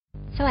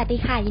สวัสดี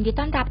ค่ะยินดี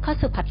ต้อนรับเข้า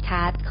สู่พอดแค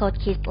สต์ Code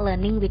Kids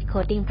Learning with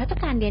Coding เพราะต้อ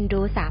งการเรียน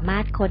รู้สามา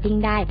รถโคดดิ้ง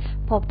ได้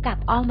พบกับ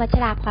อ้อมวัช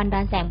ราพรด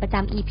อนแสงประจ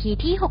ำ EP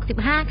ที่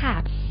65ค่ะ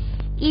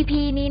EP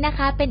นี้นะค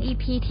ะเป็น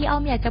EP ที่อ้อ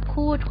มอยากจะ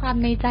พูดความ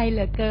ในใจเห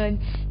ลือเกิน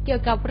เกี่ย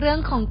วกับเรื่อง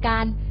ของกา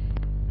ร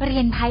เรี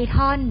ยน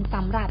Python ส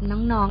ำหรับ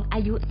น้องๆอ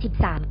ายุ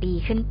13ปี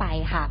ขึ้นไป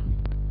ค่ะ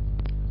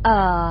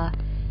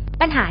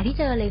ปัญหาที่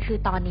เจอเลยคือ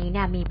ตอนนี้เ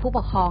นี่ยมีผู้ป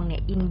กครองเนี่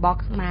ยอินบ็อก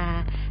ซ์มา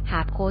หา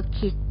โค้ช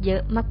คิดเยอ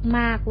ะม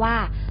ากๆว่า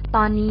ต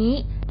อนนี้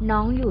น้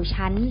องอยู่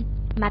ชั้น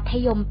มัธ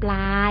ยมปล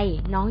าย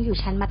น้องอยู่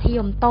ชั้นมัธย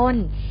มต้น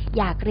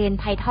อยากเรียน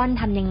Python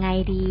ทำยังไง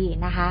ดี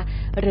นะคะ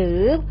หรือ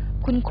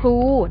คุณครู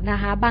นะ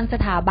คะบางส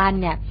ถาบัน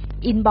เนี่ย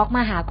อินบ็อกซ์ม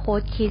าหาโค้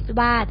ชคิด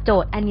ว่าโจ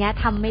ทย์อันนี้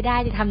ทำไม่ได้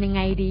จะทำยังไ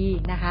งดี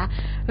นะคะ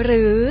ห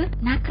รือ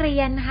นักเรี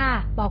ยนค่ะ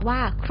บอกว่า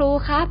ครู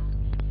ครับ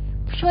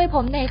ช่วยผ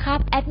มหน่อยครับ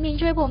แอดมิน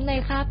ช่วยผมหน่อ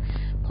ยครับ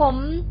ผม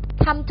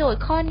ทำโจท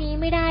ย์ข้อนี้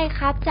ไม่ได้ค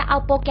รับจะเอา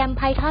โปรแกรม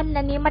Python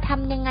อันนี้มาท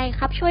ำยังไงค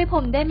รับช่วยผ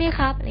มได้ไหมค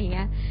รับอะไรอย่างเ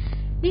งี้ย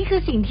นี่คื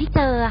อสิ่งที่เ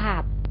จอค่ะ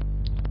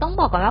ต้อง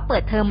บอกก่อนว่าเปิ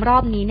ดเทอมรอ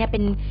บนี้เนี่ยเป็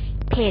น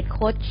เพจโ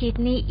ค้ชคิด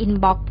นี่อิน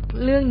บ็อกซ์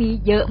เรื่องนี้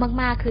เยอะ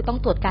มากๆคือต้อง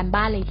ตรวจการ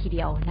บ้านเลยทีเ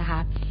ดียวนะคะ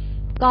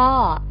ก็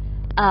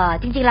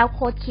จริงๆแล้วโ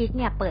ค้ชคิด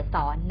เนี่ยเปิดส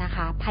อนนะค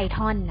ะ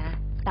Python นะ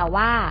แต่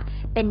ว่า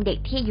เป็นเด็ก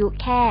ที่อายุ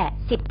แค่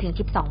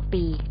 10-12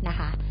 ปีนะค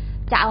ะ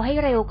จะเอาให้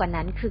เร็วกว่า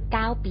นั้นคือ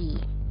9ปี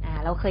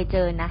เราเคยเจ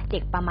อนะเด็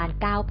กประมาณ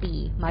9ปี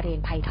มาเรียน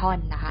Python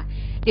นะคะ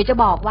เดี๋ยวจะ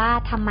บอกว่า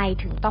ทำไม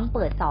ถึงต้องเ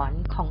ปิดสอน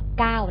ของ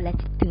9และ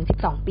ถึง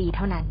12ปีเ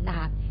ท่านั้นนะค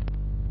ะ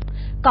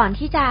ก่อน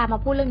ที่จะมา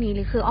พูดเรื่องนี้เล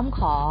ยคืออ้อมข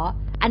อ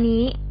อัน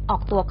นี้ออ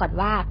กตัวก่อน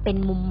ว่าเป็น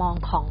มุมมอง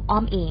ของอ้อ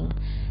มเอง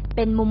เ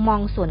ป็นมุมมอง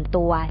ส่วน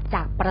ตัวจ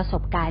ากประส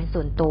บการณ์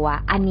ส่วนตัว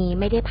อันนี้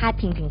ไม่ได้พาด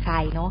พิงถึงใคร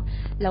เนาะ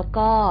แล้ว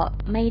ก็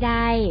ไม่ไ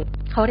ด้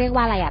เขาเรียก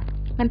ว่าอะไรอ่ะ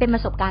มันเป็นปร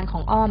ะสบการณ์ขอ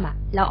งอ้อมอ่ะ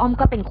แล้วอ้อม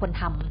ก็เป็นคน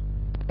ท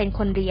ำเป็นค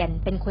นเรียน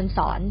เป็นคนส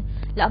อน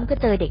แล้วอ้อมก็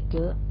เจอเด็กเย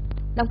อะ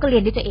แล้วก็เรีย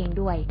นด้วยตัวเอง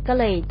ด้วยก็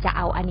เลยจะเ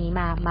อาอันนี้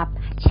มา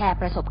แชร์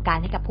ประสบการ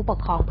ณ์ให้กับผู้ปก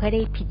ครองเพื่อไ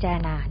ด้พิจาร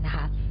ณานะค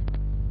ะ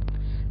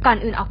ก่อน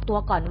อื่นออกตัว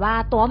ก่อนว่า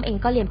ตัวอ้อมเอง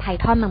ก็เรียน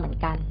Python มาเหมือน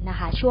กันนะ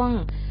คะช่วง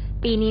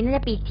ปีนี้น่าจ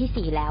ะปี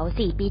ที่4แล้ว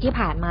4ปีที่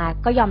ผ่านมา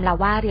ก็ยอมรับ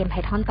ว่าเรียน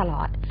Python ตล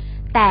อด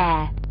แต่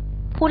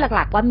พูดห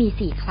ลักๆว่ามี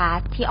4คลาส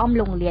ที่อ้อม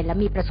ลงเรียนและ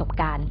มีประสบ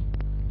การณ์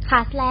คลา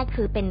สแรก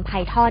คือเป็น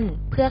Python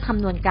เพื่อค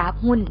ำนวณกราฟ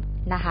หุ้น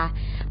นะคะ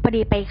พอ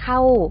ดีไปเข้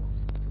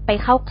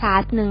าคลา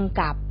สนึง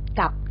กับ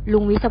ลุ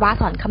งวิศวะ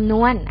สอนคำน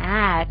วณ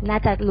น่า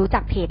จะรู้จั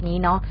กเพจนี้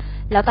เนาะ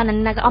แล้วตอนนั้น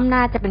อ้อมน่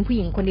าจะเป็นผู้ห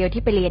ญิงคนเดียว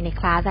ที่ไปเรียนใน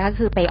คลาสก็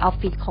คือไปออฟ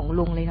ฟิศของ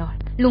ลุงเลยเนาะ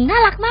ลุงน่า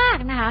รักมาก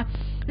นะคะ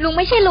ลุงไ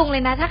ม่ใช่ลุงเล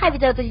ยนะถ้าใครไป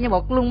เจอตัวจริงจะบ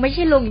อกลุงไม่ใ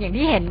ช่ลุงอย่าง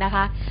ที่เห็นนะค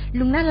ะ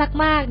ลุงน่ารัก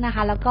มากนะค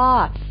ะแล้วก็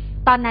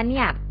ตอนนั้นเ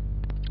นี่ย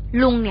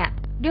ลุงเนี่ย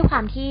ด้วยควา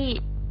มที่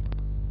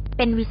เ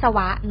ป็นวิศว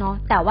ะเนาะ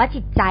แต่ว่า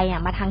จิตใจ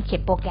มาทางเขีย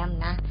นโปรแกรม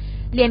นะ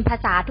เรียนภา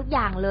ษาทุกอ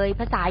ย่างเลย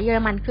ภาษาเยอร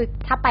มันคือ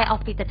ถ้าไปออ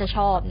ฟฟิศจะช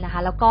อบนะคะ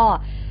แล้วก็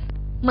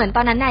เหมือนต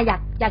อนนั้นเนี่ย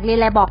อยากเรียน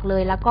อะไรบอกเล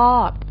ยแล้วก็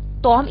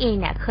ตัวอ้อมเอง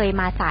เนี่ยเคย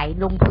มาสาย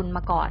ลงทุนม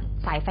าก่อน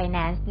สายไฟแน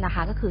นซ์นะค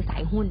ะก็คือสา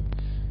ยหุ้น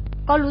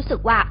ก็รู้สึก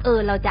ว่า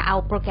เราจะเอา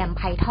โปรแกรม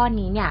Python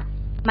นี้เนี่ย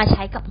มาใ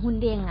ช้กับหุ้น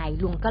ได้ยังไง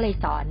ลุงก็เลย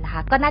สอนนะค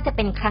ะก็น่าจะเ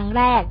ป็นครั้ง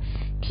แรก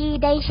ที่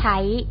ได้ใช้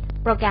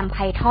โปรแกรม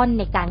Python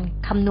ในการ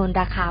คำนวณ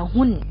ราคา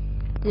หุ้น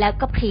แล้ว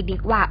ก็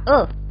predict ว่า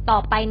ต่อ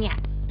ไปเนี่ย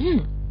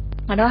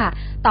มาดูค่ะ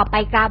ต่อไป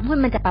กราฟหุ้น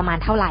มันจะประมาณ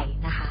เท่าไหร่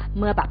นะคะ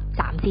เมื่อแบบ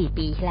 3-4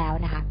 ปีที่แล้ว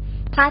นะคะ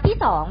คลาสที่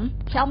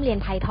2ที่อ้อมเรียน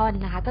Python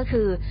นะคะก็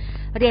คือ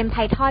เรียน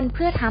Python เ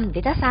พื่อทำ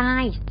Data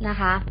Science นะ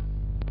คะ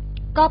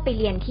ก็ไป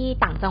เรียนที่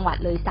ต่างจังหวัด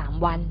เลย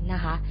3วันน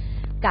ะคะ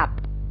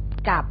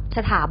กับส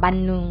ถาบัน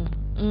นึง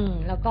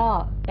แล้วก็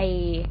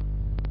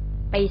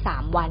ไป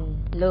3วัน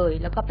เลย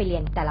แล้วก็ไปเรี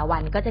ยนแต่ละวั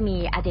นก็จะมี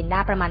อเจนดา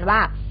ประมาณว่า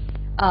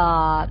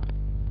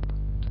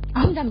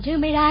อ้อมจำชื่อ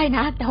ไม่ได้น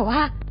ะแต่ว่า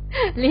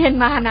เรียน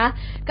มานะ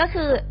ก็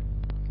คือ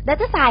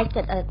Data Science เ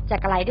กิดจา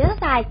กอะไร Data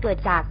Science เกิด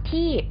จาก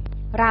ที่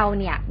เรา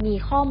เนี่ยมี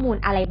ข้อมูล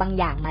อะไรบาง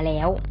อย่างมาแ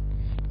ล้ว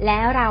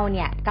เราเ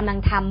นี่ยกำลัง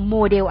ทำโม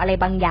เดลอะไร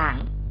บางอย่าง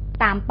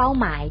ตามเป้า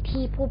หมาย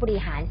ที่ผู้บริ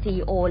หาร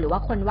CEO หรือว่า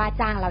คนว่า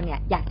จ้างเราเนี่ย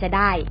อยากจะไ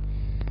ด้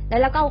แล้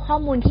วเราก็เอาข้อ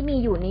มูลที่มี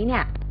อยู่นี้เนี่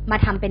ยมา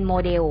ทำเป็นโม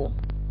เดล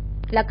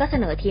แล้วก็เส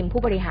นอทีม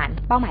ผู้บริหาร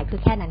เป้าหมายคือ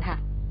แค่นั้นค่ะ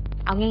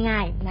เอาง่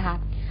ายๆนะคะ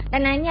ดั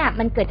งนั้นเนี่ย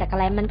มันเกิดจากอะ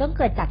ไรมันต้อง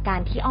เกิดจากการ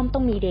ที่อ้อมต้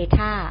องมี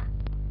Data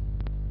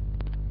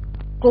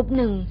กลุ่ม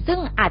หนึ่งซึ่ง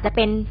อาจจะเ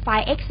ป็นไฟ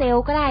ล์ Excel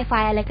ก็ได้ไฟ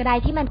ล์อะไรก็ได้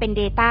ที่มันเป็น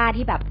Data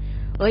ที่แบบ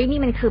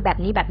นี่มันคือแบบ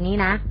นี้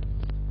นะ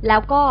แล้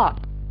วก็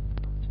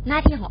หน้า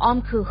ที่ของอ้อม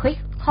คือ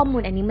ข้อมู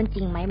ลอันนี้มันจ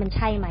ริงไหมมันใ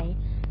ช่ไหม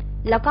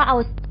แล้วก็เอา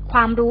คว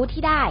ามรู้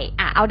ที่ได้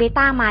เอา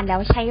Data มาแล้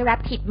วใช้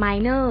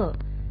RapidMiner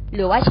ห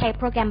รือว่าใช้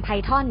โปรแกรม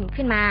Python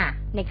ขึ้นมา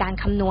ในการ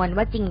คำนวณ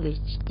ว่าจริง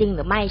ห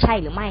รือไม่ใช่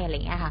หรือไม่อะไรอ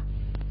ย่างเงี้ยค่ะ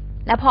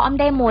แล้วพออ้อม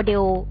ได้โมเด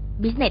ล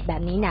Business แบ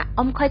บนี้เนี่ย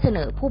อ้อมค่อยเสน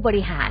อผู้บ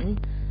ริหาร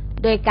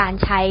โดยการ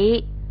ใช้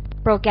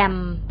โปรแกรม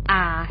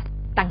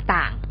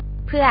ต่าง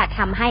ๆเพื่อท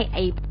ำให้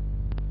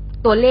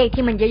ตัวเลข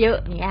ที่มันเยอะ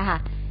ๆอย่างเงี้ยค่ะ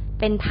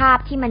เป็นภาพ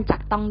ที่มันจั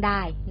บต้องได้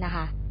นะค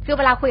ะคือเ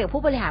วลาคุยกับ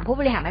ผู้บริหารไ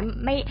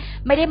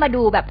ม่ได้มา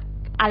ดูแบบ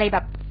อะไรแบ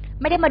บ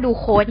ไม่ได้มาดู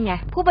โค้ดไง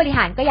ผู้บริห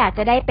ารก็อยากจ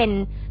ะได้เป็น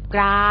ก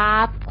รา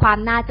ฟความ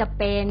น่าจะ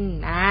เป็น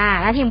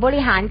หน้าทีมบ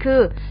ริหารคือ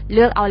เ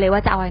ลือกเอาเลยว่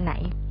าจะเอาอันไหน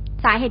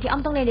สาเหตุที่อ้อ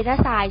มต้องเรียน Data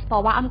Science เพรา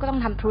ะว่าอ้อมก็ต้อง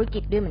ทำธุรกิ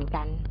จด้วยเหมือน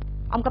กัน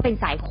อ้อมก็เป็น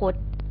สายโ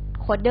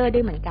ค้ดเดอร์ด้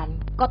วยเหมือนกัน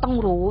ก็ต้อง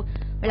รู้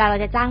เวลาเรา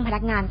จะจ้างพนั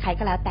กงานใคร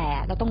ก็แล้วแต่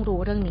เราต้องรู้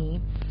เรื่องนี้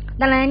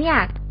ดังนั้นเนี่ย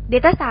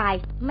Data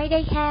Science ไม่ได้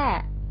แค่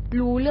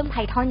รู้เรื่อง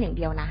Python อย่างเ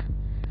ดียวนะ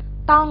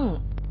ต้อง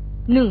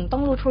ต้อ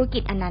งรู้ธุรกิ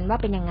จอันนั้นว่า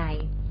เป็นยังไง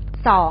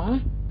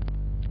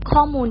2ข้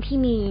อมูลที่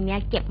มีเนี่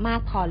ยเก็บมาก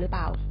พอหรือเป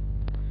ล่า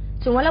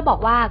สมมติว่าเราบอก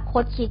ว่าโค้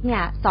ชคิดเนี่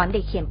ยสอนเ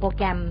ด็กเขียนโปรแ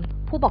กรม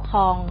ผู้ปกคร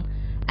อง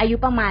อายุ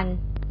ประมาณ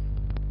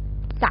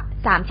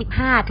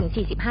35 ถึง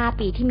 45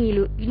 ปีที่มี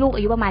ลูกอ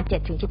ายุประมาณ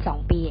7 ถึง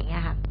 12 ปีอย่างเงี้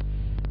ยค่ะ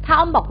ถ้า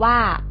อ้อมบอกว่า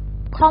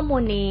ข้อมู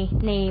ล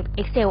ใน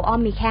Excel อ้อม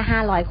มีแค่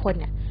500คน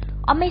เนี่ย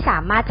อ้อมไม่สา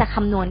มารถจะค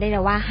ำนวณได้เล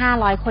ยว่า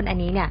500คนอัน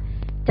นี้เนี่ย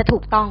จะถู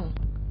กต้อง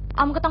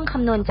อ้อมก็ต้องค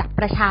ำนวณจาก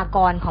ประชาก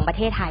รของประเ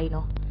ทศไทยเน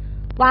าะ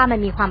ว่ามัน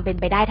มีความเป็น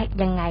ไปได้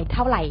ยังไงเ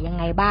ท่าไหร่ยัง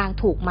ไงบ้าง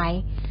ถูกไหม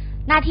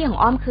หน้าที่ของ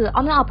อ้อมคืออ้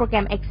อมต้องเอาโปรแกร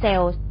ม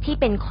Excel ที่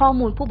เป็นข้อ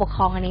มูลผู้ปกค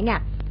รองอันนี้เนี่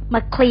ยมา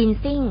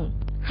cleansing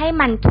ให้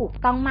มันถูก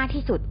ต้องมาก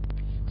ที่สุด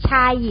ช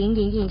ายหญิงห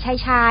ญิงหญิงชาย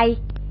ชาย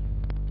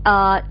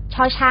ช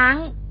อช้าง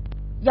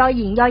ยอ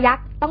หญิงยอยัก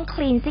ษ์ต้อง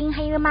cleansing ใ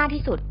ห้มาก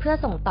ที่สุดเพื่อ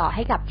ส่งต่อใ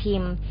ห้กับที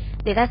ม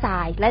Data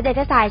Science และ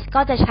Data Science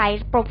ก็จะใช้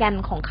โปรแกรม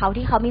ของเขา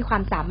ที่เขามีควา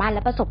มสามารถแล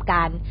ะประสบก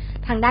ารณ์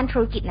ทางด้านธุ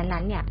รกิจ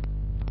นั้นๆเนี่ย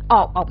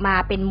ออกมา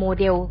เป็นโม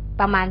เดล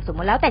ประมาณสมม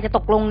ติแล้วแต่จะต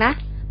กลงนะ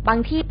บาง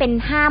ที่เป็น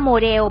5โม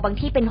เดลบาง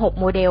ที่เป็น6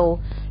โมเดล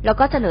แล้ว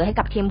ก็เสนอให้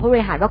กับทีมผู้บ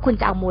ริหารว่าคุณ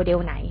จะเอาโมเดล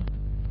ไหน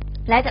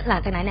และหลัง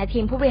จากนั้นเนี่ยที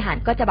มผู้บริหาร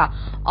ก็จะบอก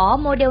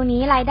โมเดล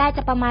นี้รายได้จ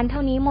ะประมาณเท่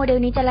านี้โมเดล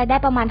นี้จะรายได้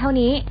ประมาณเท่า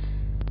นี้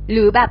ห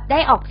รือแบบได้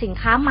ออกสิน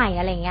ค้าใหม่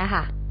อะไรเงี้ย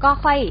ค่ะก็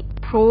ค่อย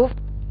proof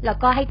แล้ว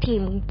ก็ให้ที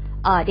ม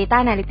data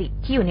analytics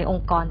ที่อยู่ในอง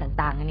ค์กร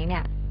ต่างๆอันนี้เนี่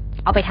ย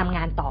เอาไปทำง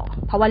านต่อ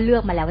เพราะว่าเลือ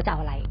กมาแล้วว่าจะเอา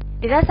อะไร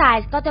data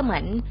science ก็จะเหมื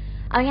อน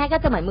เอาง่ายก็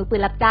จะเหมือนมือปื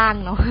นรับจ้าง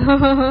เนาะ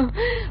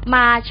ม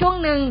าช่วง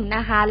นึงน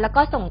ะคะแล้ว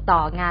ก็ส่งต่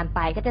องานไป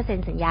ก็จะเซ็น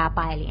สัญญาไ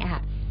ปอะไรเงี้ยค่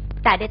ะ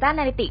แต่ Data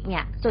Analytics เนี่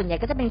ยส่วนใหญ่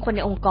ก็จะเป็นคนใน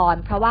องค์กร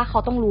เพราะว่าเขา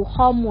ต้องรู้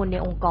ข้อมูลใน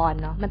องค์กร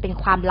เนาะมันเป็น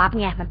ความลับ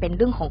ไงมันเป็นเ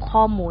รื่องของ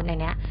ข้อมูลใน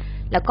เนี้ย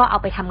แล้วก็เอา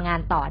ไปทำงาน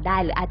ต่อได้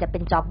หรืออาจจะเป็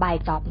น job by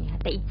job เนี่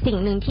ยแต่อีกสิ่ง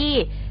หนึ่งที่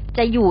จ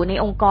ะอยู่ใน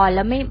องค์กรแ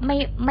ล้ว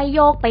ไม่โย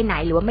กไปไหน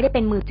หรือว่าไม่ได้เ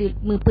ป็นมื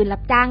อปืนรั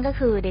บจ้างก็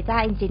คือ Data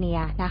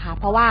Engineer นะคะ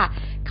เพราะว่า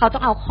เขาต้อ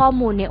งเอาข้อ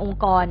มูลในอง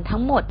ค์กรทั้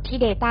งหมดที่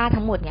Data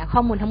ทั้งหมดเนี่ยข้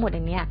อมูลทั้งหมดอ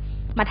ย่างเนี้ย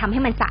มาทำให้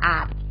มันสะอา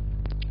ด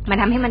มา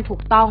ทำให้มันถู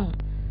กต้อง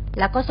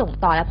แล้วก็ส่ง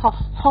ต่อแล้วพอ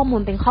ข้อมู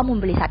ลเป็นข้อมูล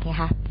บริษัทไง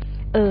คะ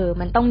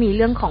มันต้องมีเ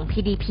รื่องของ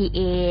PDPA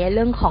เ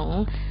รื่องของ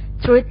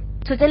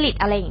ทุจริต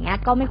อะไรอย่างเงี้ย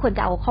ก็ไม่ควรจ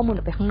ะเอาข้อมูลอ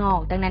อกไปข้างนอก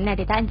ดังนั้นเนี่ย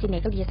Data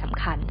Engineer ก็จะส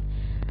ำคัญ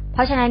เพ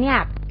ราะฉะนั้นเนี่ย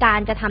การ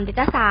จะทำ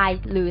Data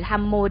Science หรือท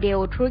ำโมเดล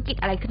ธุรกิจ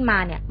อะไรขึ้นมา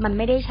เนี่ยมันไ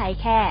ม่ได้ใช้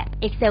แค่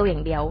Excel อย่า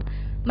งเดียว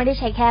ไม่ได้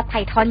ใช้แค่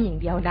Python อย่าง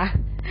เดียวนะ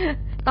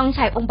ต้องใ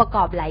ช้องค์ประก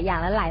อบหลายอย่าง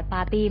และหลายป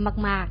าร์ตี้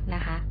มากๆน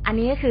ะคะอัน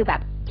นี้ก็คือแบ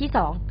บที่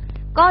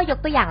2ก็ยก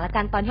ตัวอย่างละ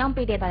กันตอนที่อ้อมไ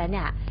ปเรียนตอนนั้นเ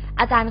นี่ย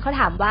อาจารย์เขา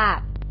ถามว่า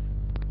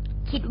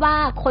คิดว่า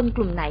คนก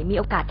ลุ่มไหนมี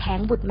โอกาสแท้ง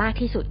บุตรมาก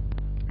ที่สุด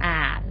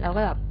แล้ว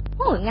ก็แบบ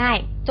ง่าย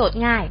โจทย์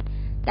ง่าย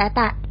แต่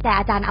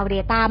อาจารย์เอา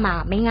Data มา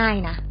ไม่ง่าย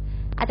นะ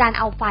อาจารย์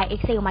เอาไฟล์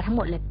Excel มาทั้งห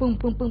มดเลยปึ้ง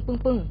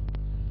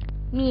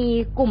มี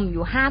กลุ่มอ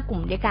ยู่5กลุ่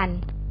มด้วยกัน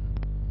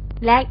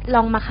และล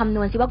องมาคำน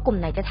วณซิว่ากลุ่ม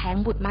ไหนจะแท้ง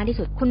บุตรมากที่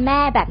สุดคุณแม่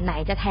แบบไหน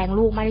จะแท้ง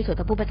ลูกมากที่สุด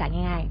ถ้าพูดภาษา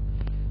ง่าย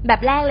ๆแบ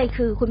บแรกเลย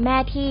คือคุณแม่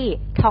ที่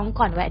ท้อง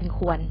ก่อนวัยอันค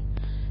วร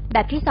แบ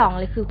บที่2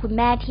เลยคือคุณแ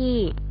ม่ที่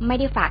ไม่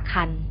ได้ฝากค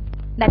รรภ์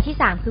แบบที่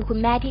3คือคุณ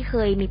แม่ที่เค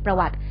ยมีประ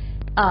วัติ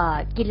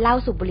กินเหล้า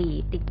สูบบุหรี่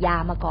ติดยา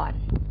มาก่อน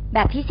แบ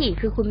บที่4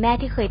คือคุณแม่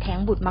ที่เคยแท้ง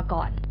บุตรมา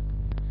ก่อน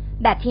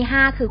แบบที่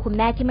5คือคุณแ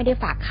ม่ที่ไม่ได้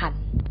ฝากครร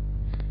ภ์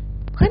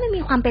มัน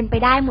มีความเป็นไป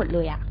ได้หมดเล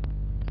ยอะ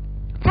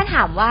ถ้าถ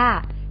ามว่า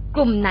ก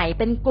ลุ่มไหน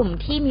เป็นกลุ่ม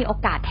ที่มีโอ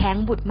กาสแท้ง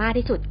บุตรมาก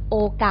ที่สุดโอ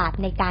กาส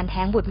ในการแ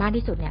ท้งบุตรมาก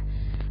ที่สุดเนี่ย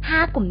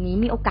5กลุ่มนี้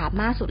มีโอกาส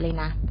มากสุดเลย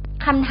นะ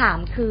คำถาม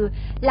คือ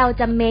เรา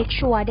จะ make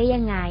sure ได้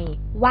ยังไง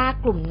ว่า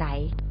กลุ่มไหน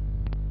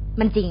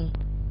มันจริง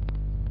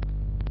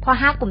เพราะ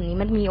5กลุ่มนี้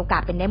มันมีโอกา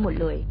สเป็นได้หมด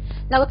เลย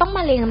เราก็ต้องม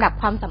าเรียงลำดับ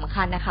ความสำ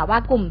คัญนะคะว่า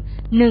กลุ่ม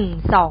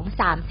1 2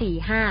 3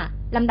 4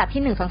 5ลำดับ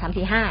ที่1 2 3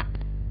 4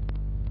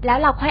 5แล้ว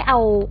เราค่อยเอา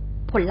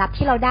ผลลัพธ์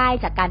ที่เราได้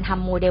จากการท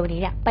ำโมเดลนี้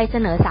เนี่ยไปเส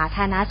นอสาธ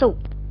ารณสุข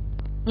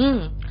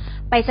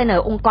ไปเสนอ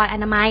องค์กรอ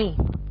นามัย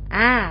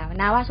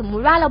นะว่าสมมุ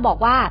ติว่าเราบอก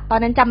ว่าตอน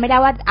นั้นจำไม่ได้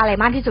ว่าอะไร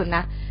มากที่สุดน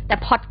ะแต่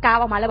พอดกราฟ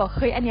ออกมาแล้วบอกเ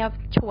ฮ้ยอันเนี้ย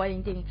ชัวร์จ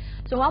ริง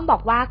ๆสมมติว่าบอ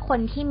กว่าคน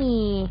ที่มี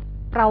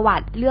ประวั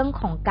ติเรื่อง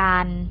ของกา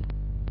ร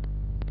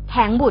แ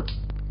ท้งบุตร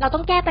เราต้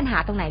องแก้ปัญหา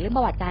ตรงไหนเรื่องป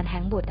ระวัติการแท้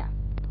งบุตร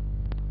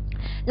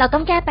เราต้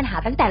องแก้ปัญหา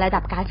ตั้งแต่ระดั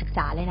บการศึกษ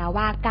าเลยนะ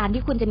ว่าการ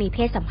ที่คุณจะมีเพ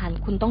ศสัมพันธ์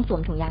คุณต้องสว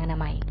มถุงยางอนา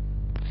มัย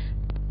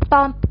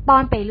ป้อ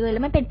นไปเรื่อยแล้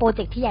วมันเป็นโปรเจ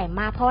กต์ที่ใหญ่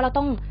มากเพราะเรา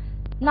ต้อง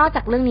นอกจ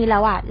ากเรื่องนี้แล้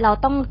วเรา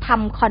ต้องท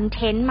ำคอนเ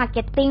ทนต์มาร์เ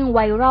ก็ตติ้งไว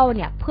รัลเ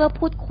นี่ยเพื่อ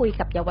พูดคุย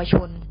กับเยาวช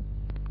น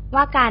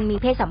ว่าการมี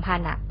เพศสัมพัน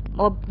ธ์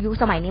ยุค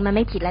สมัยนี้มันไ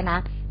ม่ผิดแล้วนะ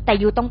แต่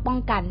ยูต้องป้อง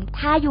กัน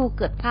ถ้ายูเ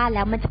กิดพลาดแ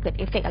ล้วมันจะเกิด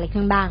เอฟเฟกต์อะไร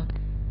ขึ้นบ้าง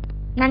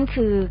นั่น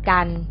คือกา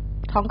ร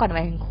ท้องก่อน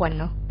วัยอันควร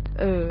เนาะ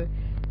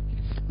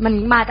มัน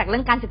มาจากเรื่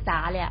องการศึกษา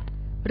เลย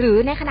หรือ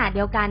ในขณะเ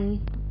ดียวกัน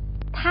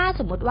ถ้า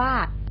สมมติว่า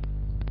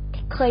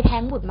เคยแท้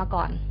งบุตรมา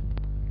ก่อน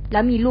แล้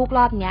วมีลูกร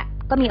อบเนี้ย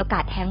ก็มีโอกา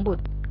สแท้งบุต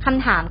รค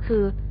ำถามคื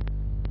อ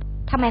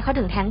ทำไมเขา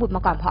ถึงแท้งบุตรม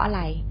าก่อนเพราะอะไ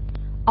ร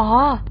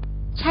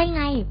ใช่ไ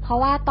งเพราะ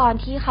ว่าตอน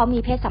ที่เขามี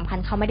เพศสัมพัน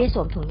ธ์เขาไม่ได้ส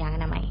วมถุงยางอ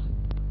นามัย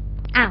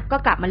ก็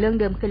กลับมาเรื่อง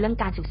เดิมคือเรื่อง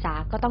การศึกษา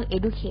ก็ต้อง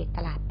educate ต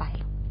ลาดไป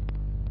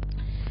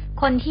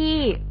คนที่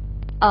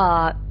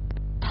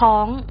ท้อ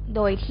งโ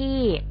ดยที่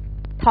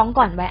ท้อง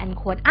ก่อนวัยอัน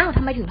ควรท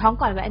ำไมถึงท้อง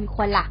ก่อนวัยอันค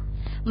วรล่ะ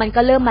มัน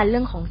ก็เริ่มมาเรื่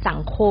องของสัง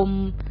คม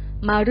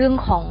มาเรื่อง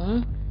ขอ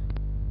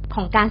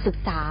งการศึก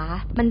ษา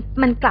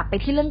มันกลับไป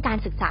ที่เรื่องการ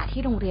ศึกษา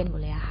ที่โรงเรียนหมด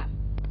เลยอะค่ะ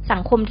สั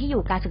งคมที่อ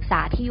ยู่การศึกษา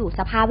ที่อยู่ส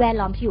ภาพแวด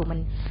ล้อมที่อยู่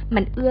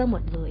มันเอื้อหม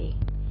ดเลย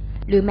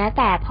หรือแม้แ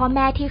ต่พ่อแ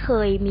ม่ที่เค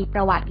ยมีป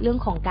ระวัติเรื่อง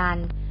ของการ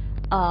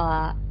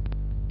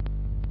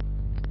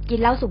กิน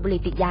เหล้าสูบบุห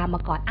รี่ติดยาม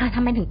าก่อนท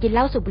ำไมถึงกินเห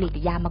ล้าสูบบุหรี่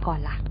ติดยามาก่อน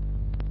ล่ะ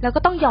แล้วก็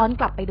ต้องย้อน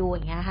กลับไปดูอ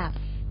ย่างเงี้ยค่ะ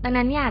ดัง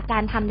นั้นเนี่ยกา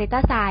รทำ data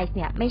science เ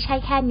นี่ยไม่ใช่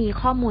แค่มี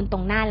ข้อมูลตร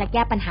งหน้าและแ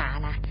ก้ปัญหา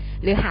นะ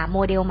หรือหาโม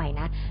เดลใหม่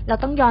นะเรา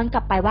ต้องย้อนก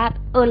ลับไปว่า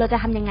เราจะ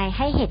ทำยังไงใ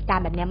ห้เหตุการ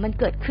ณ์แบบนี้มัน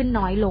เกิดขึ้น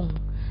น้อยลง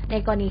ใน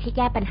กรณีที่แ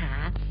ก้ปัญหา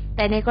แ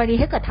ต่ในกรณี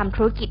ถ้าเกิดทำ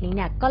ธุรกิจนี้เ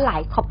นี่ยก็หลา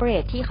ยคอร์ปอเร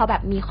ทที่เขาแบ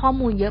บมีข้อ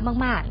มูลเยอะ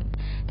มาก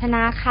ๆธน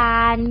าคา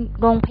ร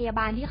โรงพยาบ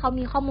าลที่เขา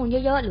มีข้อมูล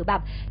เยอะๆหรือแบ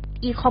บ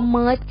อีคอมเ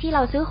มิร์ซที่เร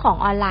าซื้อของ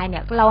ออนไลน์เ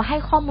นี่ยเราให้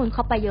ข้อมูลเข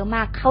าไปเยอะม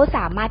ากเขาส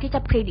ามารถที่จะ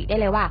พิจิตรได้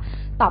เลยว่า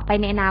ต่อไป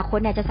ในอนาคต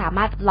เนี่ยจะสาม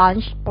ารถ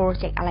launch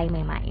project อะไรใ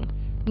หม่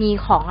ๆมี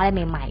ของอะไร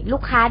ใหม่ๆลู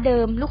กค้าเดิ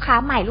มลูกค้า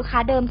ใหม่ลูกค้า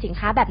เดิมสิน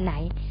ค้าแบบไหน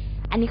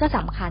อันนี้ก็ส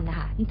ำคัญนะ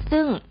คะ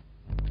ซึ่ง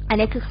อัน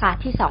นี้คือคลาส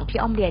ที่2ที่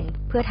อ้อมเรียน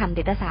เพื่อทำ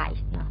data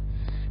science เนาะ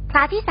คล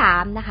าสที่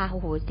3นะคะโอ้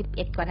โห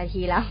11กว่านา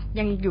ทีแล้ว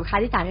ยังอยู่คลา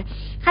สที่3อยู่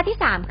คลาสที่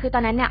3คือตอ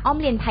นนั้นเนี่ยอ้อม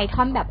เรียน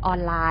Python แบบออ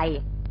นไลน์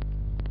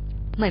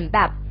เหมือ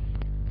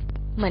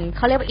นเข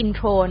าเรียกว่าอินโท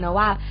รนะ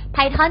ว่า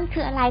Python คื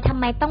ออะไรทำ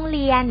ไมต้องเ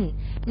รียน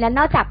และน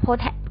อกจากโป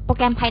รแ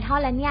กรม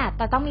Python แล้วเนี่ย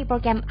ต้องมีโปร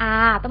แกรม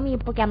R ต้องมี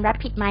โปรแกรม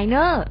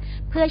RapidMiner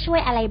เพื่อช่วย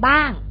อะไรบ้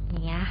างอย่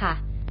างเงี้ยค่ะ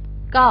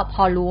ก็พ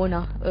อรู้เน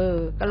าะ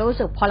ก็รู้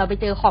สึกพอเราไป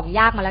เจอของย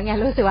ากมาแล้วไง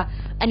รู้สึกว่า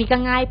อันนี้ก็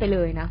ง่ายไปเล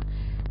ยนะ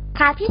ค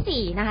ลาส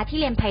ที่4นะคะที่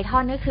เรียน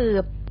Python ก็คือ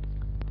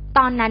ต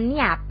อนนั้นเ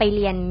นี่ยไปเ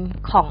รียน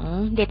ของ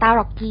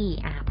DataRocky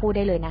พูดไ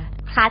ด้เลยนะ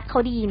คลาสเขา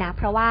ดีนะเ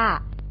พราะว่า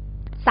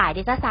สาย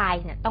Data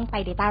Science เนี่ยต้องไป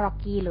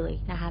DataRocky เลย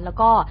นะคะแล้ว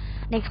ก็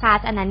ในคลาส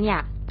อันนั้นเนี่ย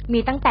มี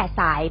ตั้งแต่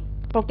สาย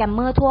โปรแกรมเม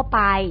อร์ทั่วไป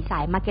สา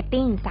ยมาร์เก็ต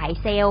ติ้งสาย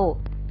เซลล์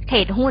เทร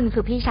ดหุ้นคื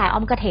อพี่ชายอ้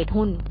อมก็เทรด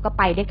หุ้นก็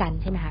ไปด้วยกัน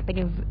ใช่ไหมคะเป็น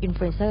อินฟ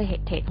ลูเอนเซอร์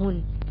เทรดหุ้น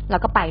แล้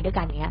วก็ไปด้วย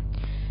กันเนี้ย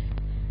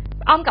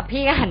อ้อมกับ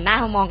พี่ก็หันหน้า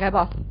มามองกันบ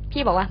อก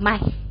พี่บอกว่าไม่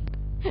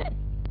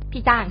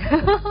พี่จ้าง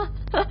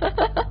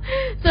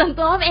ส่วน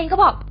ตัวอ้อมเองก็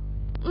บอก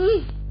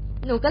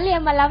หนูก็เรีย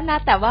นมาแล้วนะ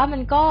แต่ว่ามั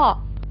นก็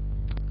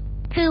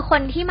คือค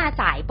นที่มา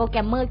สายโปรแกร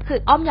มเมอร์คือ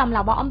อ้อมยอม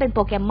รับว่าอ้อมเป็นโป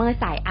รแกรมเมอร์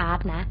สายอาร์ต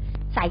นะ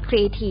สายค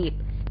รีเอทีฟ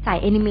สาย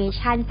แอนิเม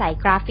ชันสาย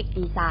กราฟิก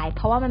ดีไซน์เ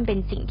พราะว่ามันเป็น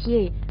สิ่งที่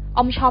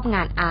อ้อมชอบง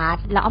านอาร์ต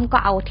แล้วอ้อมก็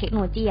เอาเทคโน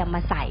โลยีม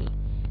าใส่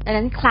ดัง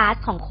นั้นคลาส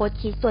ของโค้ช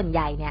คิดส่วนให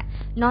ญ่เนี่ย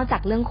นอกจา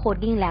กเรื่องโคด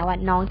ดิ้งแล้ว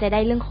น้องจะได้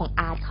เรื่องของ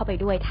อาร์ตเข้าไป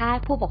ด้วยถ้า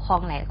ผู้ปกครอง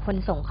หลายคน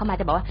ส่งเข้ามา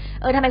จะบอกว่า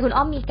ทำไมคุณ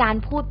อ้อมมีการ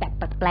พูดแบบ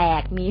แปล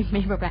กๆ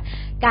มีแบบ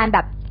การแบ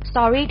บ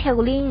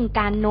storytelling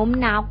การโน้ม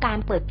น้าวการ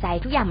เปิดใจ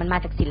ทุกอย่างมันมา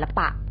จากศิลป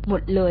ะหม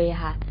ดเลย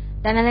ค่ะ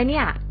ดังนั้นแล้วเ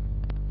นี่ย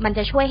มันจ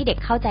ะช่วยให้เด็ก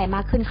เข้าใจม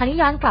ากขึ้นคราวนี้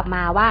ย้อนกลับม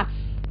าว่า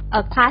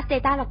คลาส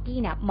Data Logi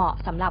เนี่ยเหมาะ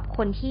สำหรับค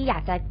นที่อยา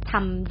กจะท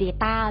ำ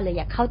Data เลยอ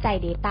ยากเข้าใจ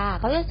Data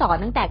เขาจะสอน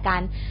ตั้งแต่กา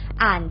ร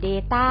อ่าน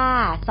Data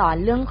สอน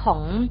เรื่องขอ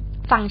ง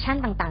ฟังก์ชัน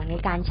ต่างๆใน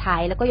การใช้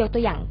แล้วก็ยกตั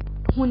วอย่าง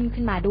หุ้น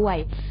ขึ้นมาด้วย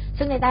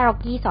ซึ่ง Data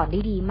Logi สอนไ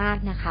ด้ดีมาก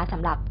นะคะส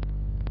ำหรับ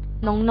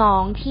น้อ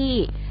งๆที่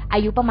อา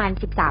ยุประมาณ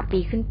13 ปี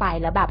ขึ้นไป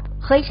แล้วแบบ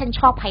เฮ้ยฉัน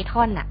ชอบ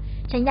Python น่ะ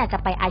ฉันอยากจะ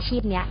ไปอาชี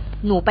พเนี้ย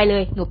หนูไปเล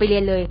ยหนูไปเรี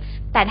ยนเลย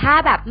แต่ถ้า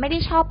แบบไม่ได้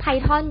ชอบ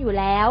Python อยู่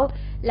แล้ว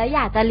อย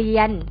ากจะเรี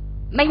ยน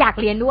ไม่อยาก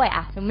เรียนด้วย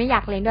ไม่อยา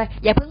กเรียนด้วย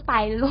อย่าเพิ่งไป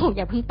ลูกอ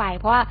ย่าเพิ่งไป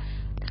เพราะว่า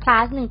คลา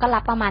สนึงก็รั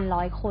บประมาณ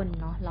100 คน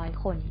เนาะ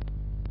100 คน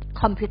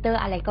คอมพิวเตอร์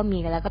อะไรก็มี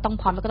แล้วก็ต้อง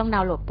พร้อมแล้วก็ต้องด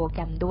าวน์โหลดโปรแก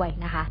รมด้วย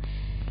นะคะ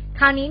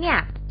คราวนี้เนี่ย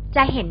จ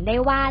ะเห็นได้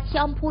ว่าที่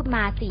อ้อมพูดม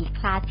า4ค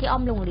ลาสที่อ้อ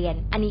มโรงเรียน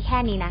อันนี้แค่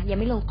นี้นะยัง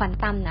ไม่ลงควอน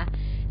ตัมนะ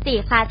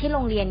4คลาสที่โร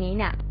งเรียนนี้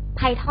เนี่ย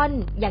Python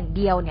อย่างเ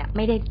ดียวเนี่ยไ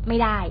ม่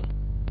ได้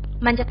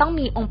มันจะต้อง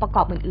มีองค์ประก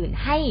อบอื่น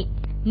ๆให้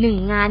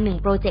1 งาน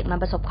 1 โปรเจกต์มัน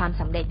ประสบความ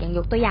สำเร็จอย่างย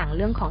กตัวอย่างเ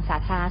รื่องของสา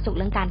ธารณสุขเ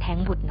รื่องการแท้ง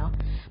บุตรเนาะ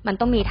มัน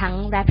ต้องมีทั้ง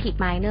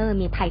RapidMiner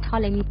มี Python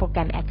และมีโปรแกร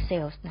ม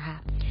Excel นะคะ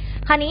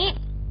คราวนี้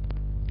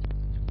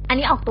อัน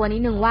นี้ออกตัวนิ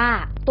ดนึงว่า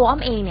ตัวอ้อ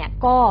มเองเนี่ย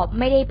ก็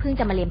ไม่ได้เพิ่ง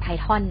จะมาเรียน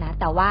Python นะ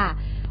แต่ว่า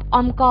อ้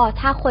อมก็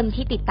ถ้าคน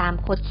ที่ติดตาม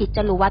โค้ดคิดจ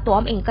ะรู้ว่าตัว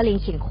อ้อมเองก็เรียน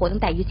เขียนโค้ดตั้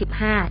งแต่อายุ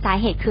15สา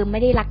เหตุคือไม่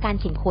ได้รักการ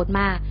เขียนโค้ด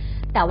มาก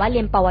แต่ว่าเรี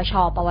ยนปวช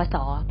ปวส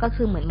ก็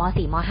คือเหมือนม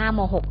.4 ม.5 ม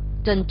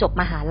.6 จนจบ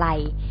มหาลั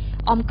ย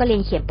อ้อมก็เรีย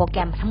นเขียนโปรแกร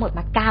มทั้งหมดม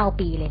า9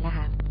 ปีเลยนะค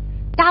ะ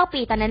9 ปี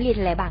ตอนนั้นเรียน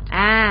อะไรบ้าง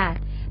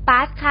ปา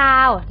สคา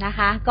ลนะค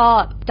ะก็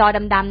จอ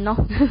ดำๆเนาะ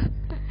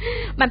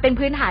มันเป็น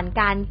พื้นฐาน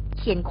การ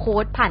เขียนโค้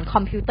ดผ่านค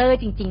อมพิวเตอร์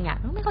จริง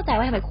ๆไม่เข้าใจ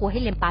ว่าทำไมครูให้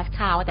เรียนปาสค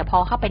าลแต่พอ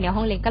เข้าไปในห้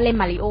องเรียนก็เล่น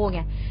มาริโอไ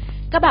ง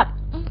ก็แบบ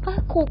ก็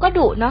ครูก็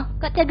ดุเนาะ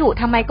ก็จะดุ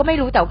ทำไมก็ไม่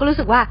รู้แต่ก็รู้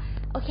สึกว่า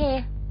โอเค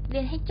เรี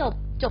ยนให้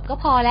จบก็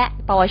พอแล้ว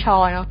ปวช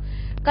เนาะ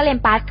ก็เรียน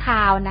ปาสค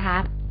าลนะคะ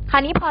ครา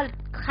วนี้พอ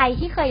ใคร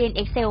ที่เคยเรียน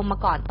Excel มา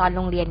ก่อนตอนโ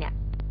รงเรียนเนี่ย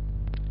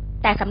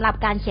แต่สำหรับ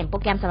การเขียนโปร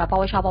แกรมสำหรับป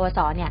วชปวส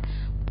เนี่ย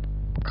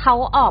เขา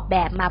ออกแบ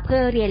บมาเพื่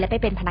อเรียนและไป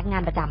เป็นพนักงา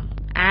นประจ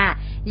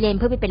ำ เรียนเ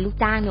พื่อไปเป็นลูก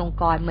จ้างในองค์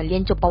กรเหมือนเรีย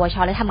นจบปวช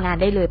แล้วทำงาน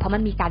ได้เลยเพราะมั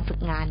นมีการฝึก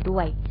งานด้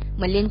วยเห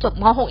มือนเรียนจบ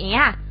ม.6 อย่างเ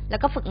งี้ยแล้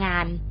วก็ฝึกงา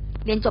น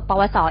เรียนจบป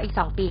วสอีก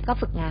2 ปีก็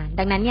ฝึกงาน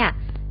ดังนั้นเนี่ย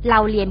เรา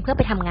เรียนเพื่อไ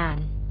ปทำงาน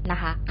นะ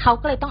คะเขา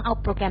ก็เลยต้องเอา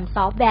โปรแกรมซ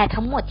อฟต์แวร์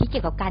ทั้งหมดที่เกี่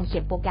ยวกับการเขี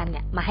ยนโปรแกรมเ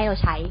นี่ยมาให้เรา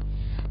ใช้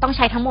ต้องใ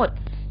ช้ทั้งหมด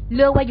เ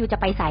ลือกว่ายูจะ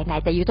ไปสายไหน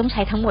แต่ยูต้องใ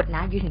ช้ทั้งหมดน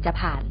ะยูถึงจะ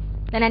ผ่าน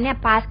ดังนั้นเนี่ย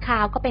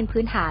Pascal ก็เป็น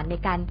พื้นฐานใน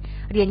การ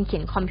เรียนเขี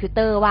ยนคอมพิวเต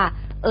อร์ว่า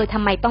ท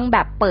ำไมต้องแบ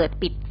บเปิด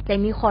ปิดเซ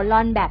มิโคล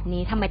อนแบบ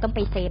นี้ทำไมต้องไป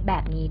เซฟแบ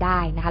บนี้ได้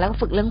นะคะแล้วก็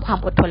ฝึกเรื่องความ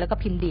อดทนแล้วก็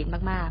พิมพ์ดีด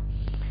มาก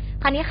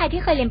ๆคราวนี้ใคร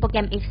ที่เคยเรียนโปรแกร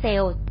ม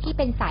Excel ที่เ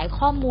ป็นสาย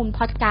ข้อมูลพ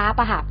อดกราฟ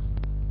อะค่ะ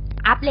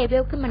อัพเลเว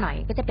ลขึ้นมาหน่อย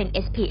ก็จะเป็น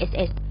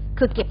SPSS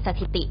คือเก็บส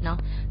ถิติเนาะ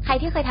ใคร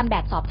ที่เคยทำแบ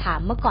บสอบถาม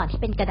เมื่อก่อนที่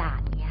เป็นกระดาษ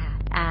อย่างเงี้ยค่ะ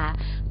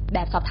แบ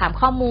บสอบถาม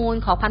ข้อมูล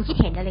ขอความคิด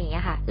เห็นอะไรอย่างเงี้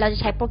ยค่ะเราจะ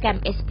ใช้โปรแกรม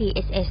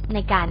SPSS ใน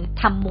การ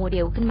ทำโมเด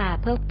ลขึ้นมา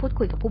เพื่อพูด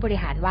คุยกับผู้บริ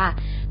หารว่า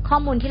ข้อ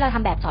มูลที่เราท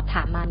ำแบบสอบถ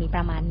ามมามีป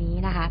ระมาณนี้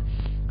นะคะ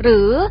หรื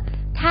อ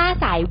ถ้า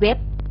สายเว็บ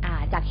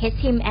จาก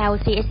HTML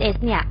CSS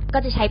เนี่ยก็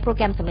จะใช้โปรแ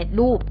กรมสำเร็จ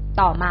รูป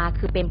ต่อมา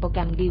คือเป็นโปรแกร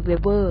ม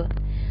Reweaver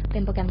เป็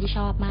นโปรแกรมที่ช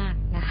อบมาก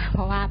นะคะเพ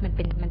ราะว่ามัน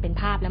เป็น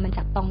ภาพแล้วมัน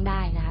จับต้องไ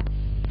ด้นะคะ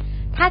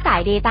ถ้าสา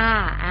ย Data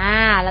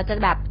เราจะ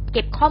แบบเ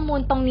ก็บข้อมูล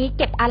ตรงนี้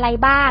เก็บอะไร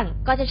บ้าง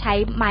ก็จะใช้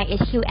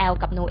MySQL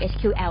กับ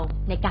NoSQL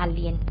ในการเ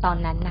รียนตอน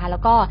นั้นนะคะแล้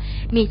วก็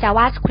มี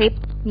JavaScript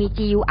มี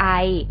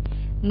GUI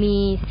มี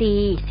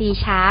C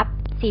Sharp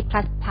C++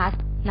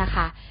 นะค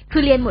ะคื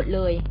อเรียนหมดเ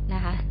ลยน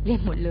ะคะเรีย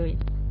นหมดเลย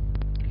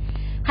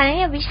คราวนี้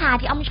วิชา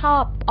ที่อ้อมชอ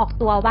บออก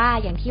ตัวว่า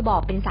อย่างที่บอ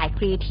กเป็นสายค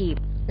รีเอทีฟ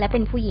และเป็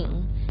นผู้หญิง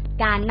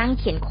การนั่ง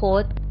เขียนโค้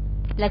ด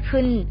และ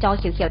ขึ้นจอ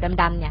เขียว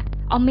ๆดำๆเนี่ย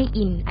อ้อมไม่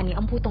อินอันนี้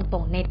อ้อมพูดตร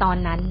งๆในตอน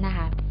นั้นนะค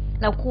ะ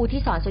แล้วครู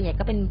ที่สอนส่วนใหญ่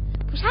ก็เป็น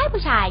ผู้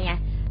ชายไง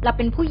เราเ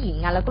ป็นผู้หญิง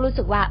เราก็รู้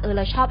สึกว่าเ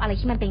ราชอบอะไร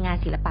ที่มันเป็นงาน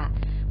ศิลปะ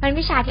มัน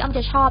วิชาที่อ้อมจ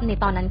ะชอบใน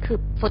ตอนนั้นคือ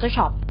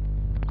Photoshop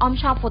อ้อม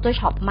ชอบ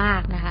Photoshop มา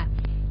กนะคะ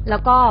แล้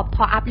วก็พ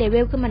ออัพเลเว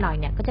ลขึ้นมาหน่อย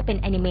เนี่ยก็จะเป็น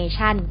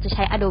Animation จะใ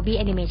ช้ Adobe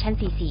Animation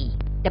CC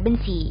Double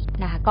C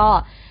นะคะก็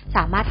ส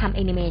ามารถทำ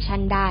Animation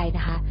ได้น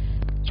ะคะ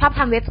ชอบ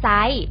ทำเว็บไซ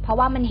ต์เพราะ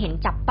ว่ามันเห็น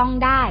จับต้อง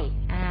ได้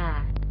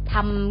ท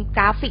ำก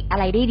ราฟิกอะ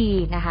ไรได้ดี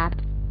นะคะ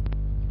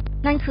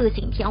นั่นคือ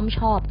สิ่งที่อ้อม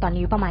ชอบตอน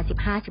นี้ประมาณ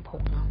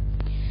 15-16 เนาะ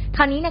ค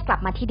ราวนี้เนี่ยกลับ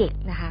มาที่เด็ก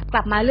นะคะก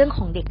ลับมาเรื่องข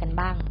องเด็กกัน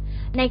บ้าง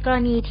ในกร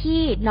ณี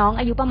ที่น้อง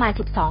อายุประมาณ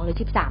12หรือ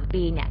13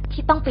ปีเนี่ย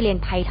ที่ต้องไปเรียน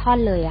Python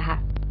เลยอะค่ะ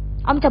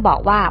อ้อมจะบอก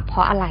ว่าเพร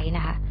าะอะไรน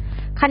ะคะ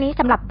คราวนี้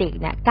สำหรับเด็ก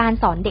เนี่ยการ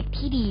สอนเด็ก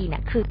ที่ดีเนี่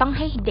ยคือต้องใ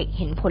ห้เด็ก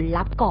เห็นผล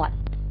ลัพธ์ก่อน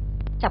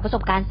จากประส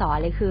บการณ์สอน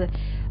เลยคือ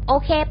โอ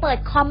เคเปิด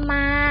คอมม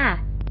า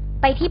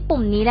ไปที่ปุ่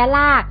มนี้และล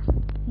าก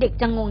เด็ก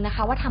จะงงนะค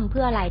ะว่าทำเ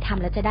พื่ออะไรท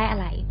ำแล้วจะได้อะ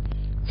ไร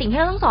สิ่งที่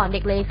เราต้องสอนเ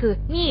ด็กเลยคือ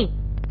นี่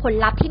ผล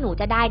ลัพธ์ที่หนู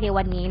จะได้ใน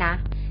วันนี้นะ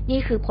นี่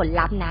คือผล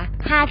ลัพธ์นะ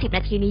50 น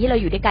าทีนี้ที่เรา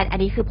อยู่ด้วยกันอัน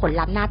นี้คือผล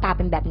ลัพธ์หน้าตาเ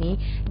ป็นแบบนี้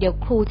เดี๋ยว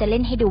ครูจะเล่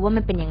นให้ดูว่า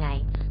มันเป็นยังไง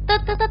ตึ๊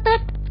ด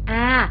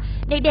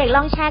เด็กๆล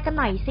องแชร์กัน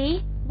หน่อยสิ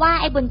ว่า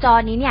ไอ้บนจอ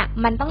นี้เนี่ย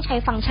มันต้องใช้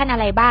ฟังก์ชันอะ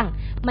ไรบ้าง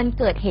มัน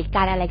เกิดเหตุก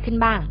ารณ์อะไรขึ้น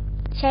บ้าง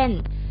เช่น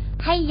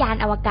ให้ยาน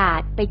อวกาศ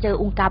ไปเจอ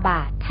อุกกาบ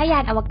าตถ้ายา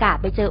นอวกาศ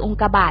ไปเจออุก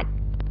กาบาต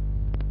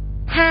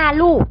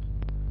5 ลูก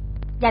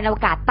ยานอว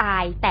กาศตา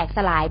ยแตกส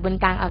ลายบน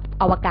กลาง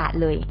อวกาศ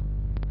เลย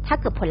ถ้า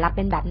เกิดผลลัพธ์เ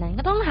ป็นแบบนั้น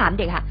ก็ต้องถาม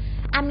เด็กค่ะ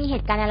มีเห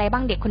ตุการณ์อะไรบ้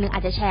างเด็กคนนึงอ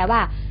าจจะแชร์ว่า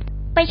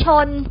ไปช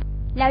น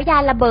แล้วยา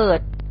นระเบิด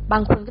บา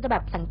งคนก็จะแบ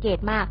บสังเกต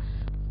มาก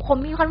ผม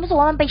มีความรู้สึก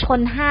ว่ามันไปชน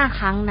5 ค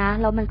รั้งนะ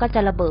แล้วมันก็จ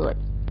ะระเบิด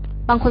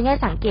บางคนก็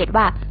สังเกต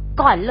ว่า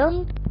ก่อนเริ่ม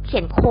เขี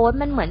ยนโค้ด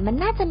มันเหมือนมัน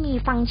น่าจะมี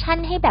ฟังก์ชัน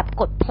ให้แบบ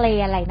กดเพล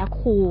ย์อะไรนะ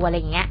ครูอะไร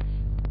เงี้ย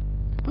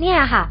เนี่ย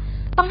ค่ะ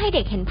ต้องให้เ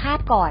ด็กเห็นภาพ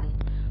ก่อน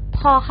พ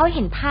อเขาเ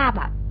ห็นภาพ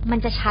มัน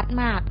จะชัด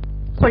มาก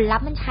ผลลั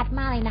พธ์มันชัดม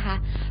ากเลยนะคะ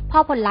พอ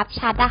ผลลัพธ์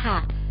ชัดอะค่ะ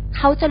เ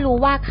ขาจะรู้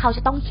ว่าเขาจ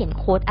ะต้องเขียน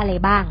โค้ดอะไร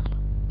บ้าง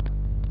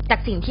จาก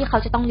สิ่งที่เขา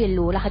จะต้องเรียน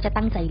รู้แล้วเขาจะ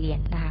ตั้งใจเรียน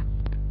นะคะ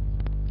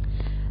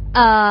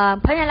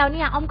เพราะฉะนั้นแล้วเ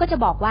นี่ยอ้อมก็จะ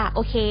บอกว่าโอ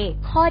เค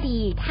ข้อดี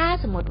ถ้า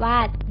สมมติว่า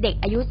เด็ก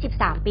อายุ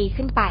13 ปี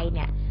ขึ้นไปเ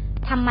นี่ย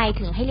ทำไม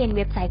ถึงให้เรียนเ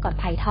ว็บไซต์ก่อน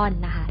Python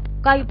นะคะ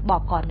ก็บอ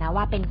กก่อนนะ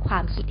ว่าเป็นควา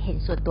มคิดเห็น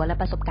ส่วนตัวและ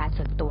ประสบการณ์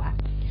ส่วนตัว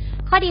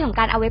ข้อดีของ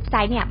การเอาเว็บไซ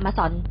ต์เนี่ยมาส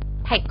อน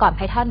ก่อน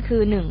Python คื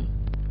อ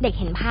 1. เด็ก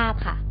เห็นภาพ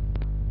ค่ะ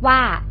ว่า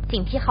สิ่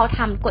งที่เขาท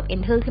ำกด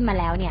Enter ขึ้นมา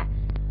แล้วเนี่ย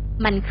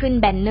มันขึ้น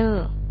แบนเนอ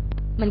ร์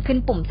มันขึ้น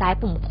ปุ่มซ้าย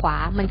ปุ่มขวา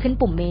มันขึ้น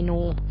ปุ่มเมนู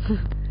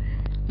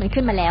มัน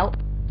ขึ้นมาแล้ว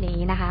อย่าง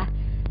นี้นะคะ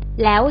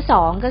แล้ว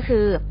2ก็คื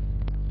อ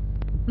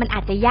มันอ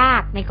าจจะยา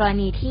กในกร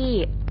ณีที่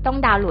ต้อง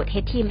ดาวน์โหลด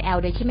HTML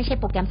โดยที่ไม่ใช่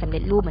โปรแกรมสำเร็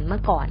จรูปเหมือนเมื่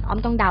อก่อนอ้อม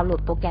ต้องดาวน์โหล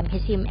ดโปรแกรม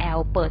HTML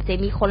เปิดเซ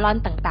มิโคลอน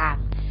ต่าง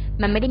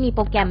ๆมันไม่ได้มีโป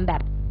รแกรมแบ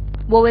บ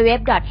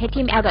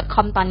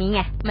www.html.com ตอนนี้ไ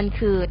งมัน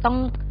คือต้อง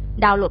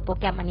ดาวน์โหลดโปร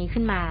แกรมอันนี้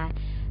ขึ้นมา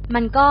มั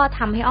นก็ท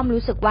ำให้อ้อม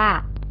รู้สึกว่า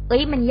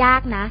มันยา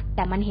กนะแ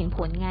ต่มันเห็นผ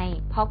ลไง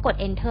เพราะกด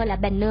enter และ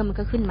banner มัน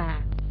ก็ขึ้นมา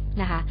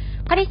นะคะ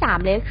ข้อที่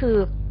3เลยก็คือ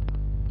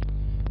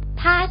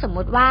ถ้าสม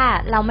มุติว่า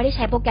เราไม่ได้ใ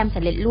ช้โปรแกรมส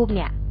ำเร็จรูปเ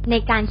นี่ยใน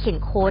การเขียน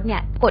โค้ดเนี่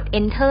ยกด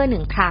enter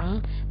 1 ครั้ง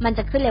มันจ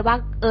ะขึ้นเลยว่า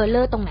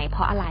error ตรงไหนเพ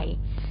ราะอะไร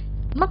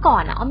เมื่อก่อ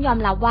นอ้อมยอม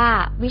รับว่า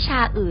วิชา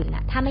อื่น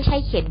ถ้าไม่ใช่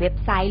เขียนเว็บ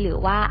ไซต์หรือ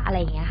ว่าอะไร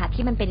อย่างเงี้ยค่ะ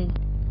ที่มันเป็น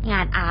งา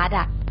นอาร์ต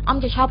อ้อม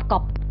จะชอบก๊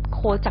อปโ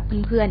ค้ดจาก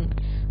เพื่อน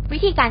ๆวิ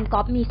ธีการก๊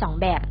อปมี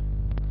2 แบบ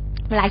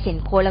เวลาเขียน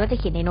โค้ดแล้วก็จะ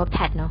เขียนในโน้ตแพ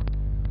ดเนาะ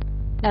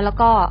แล้ว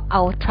ก็เอ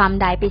าทรัมป์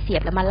ไดไปเสีย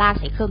บแล้วมาลาก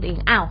ใส่เครื่องตัวเอง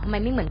อ้าวทำไม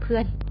ไม่เหมือนเพื่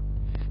อน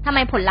ทำไม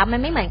ผลลัพธ์มั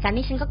นไม่เหมือนกัน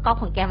นี่ฉันก็ก๊อป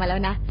ของแกมาแล้ว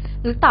นะ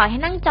หรือต่อให้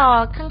นั่งจอ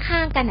ข้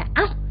างๆกันอ่ะ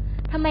อ้าว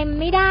ทำไม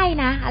ไม่ได้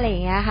นะอะไรอย่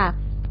างเงี้ยค่ะ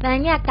ดังนั้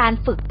นเนี่ยการ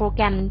ฝึกโปรแก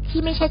รม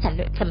ที่ไม่ใช่ส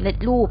ำเร็จ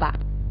รูปอ่ะ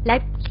และ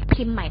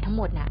พิมพ์ใหม่ทั้งห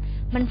มดน่ะ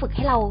มันฝึกใ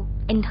ห้เรา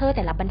enter แ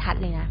ต่ละบรรทัด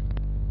เลยนะ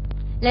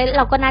แล้วเ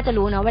ราก็น่าจะ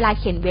รู้เนาะเวลา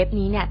เขียนเว็บ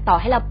นี้เนี่ยต่อ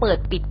ให้เราเปิด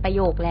ปิดประโ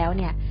ยคแล้ว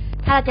เนี่ย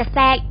ถ้าเราจะแท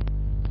รก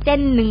เส้น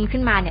หนึ่งขึ้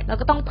นมาเนี่ยเรา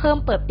ก็ต้องเพิ่ม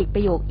เปิดปิดป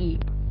ระโยคอีก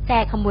แทร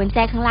กขมวดแท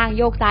รกข้างล่าง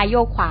โยกซ้ายโย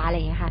กขวาอะไรอ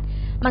ย่างเงี้ยค่ะ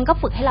มันก็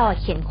ฝึกให้เรา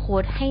เขียนโค้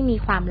ดให้มี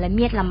ความละเ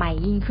มียดละไม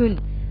ยิ่งขึ้น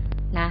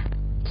นะ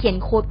เขียน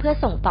โค้ดเพื่อ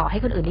ส่งต่อให้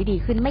คนอื่นได้ดี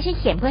ขึ้นไม่ใช่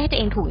เขียนเพื่อให้ตัว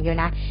เองถูกอย่างเดียว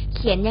นะเ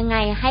ขียนยังไง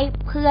ให้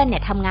เพื่อนเนี่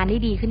ยทำงานได้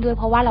ดีขึ้นด้วยเ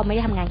พราะว่าเราไม่ไ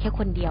ด้ทำงานแค่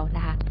คนเดียวน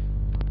ะคะ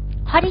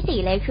ข้อที่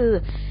4เลยคือ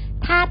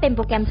ถ้าเป็นโป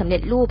รแกรมสำเร็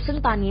จรูปซึ่ง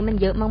ตอนนี้มัน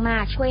เยอะมา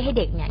กๆช่วยให้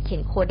เด็กเนี่ยเขีย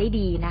นโค้ดได้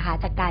ดีนะคะ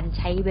จากการใ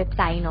ช้เว็บไ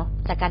ซต์เนาะ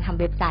จากการทำ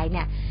เว็บไซต์เ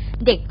นี่ย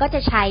เด็กก็จะ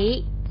ใช้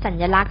สั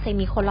ญลักษณ์เซ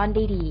มิโคลอนไ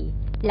ด้ดี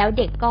แล้ว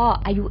เด็กก็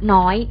อายุ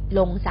น้อยล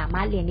งสาม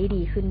ารถเรียนได้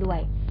ดีขึ้นด้วย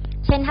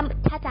เช่น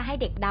ถ้าจะให้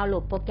เด็กดาวน์โหล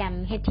ดโปรแกรม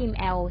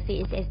HTML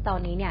CSS ตอน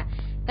นี้เนี่ย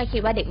ก็คิด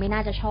ว่าเด็กไม่น่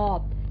าจะชอบ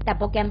แต่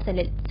โปรแกรม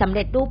สำเ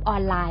ร็จรูปออ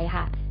นไลน์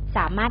ค่ะส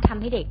ามารถท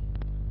ำให้เด็ก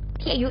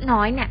ที่อายุน้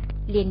อยเนี่ย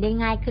เรียนได้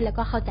ง่ายขึ้นแล้ว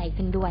ก็เข้าใจ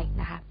ขึ้นด้วย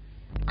นะคะ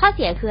ข้อเ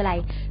สียคืออะไร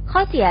ข้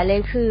อเสียเลย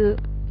คือ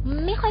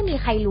ไม่ค่อยมี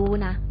ใครรู้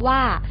นะว่า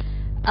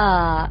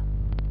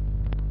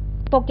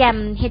โปรแกรม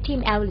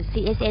HTML หรือ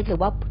CSS หรื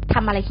อว่าท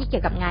ำอะไรที่เกี่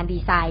ยวกับงานดี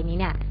ไซน์นี้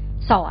เนี่ย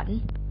สอน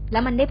แล้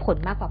วมันได้ผล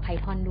มากกว่า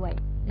Python ด้วย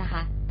นะค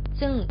ะ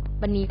ซึ่ง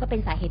วันนี้ก็เป็น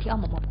สาเหตุที่เอา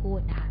มาพูด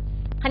นะคะ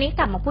คราวนี้ก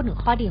ลับมาพูดถึง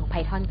ข้อดีของ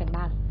Python กัน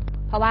บ้าง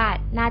เพราะว่า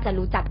น่าจะ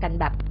รู้จักกัน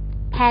แบบ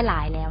แพร่หลา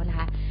ยแล้วนะค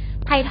ะ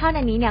Python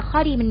อันนี้เนี่ยข้อ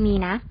ดีมันมี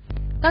นะ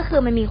ก็คื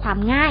อมันมีความ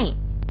ง่าย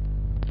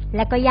แล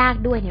ะก็ยาก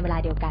ด้วยในเวลา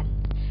เดียวกัน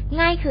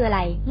ง่ายคืออะไร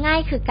ง่าย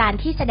คือการ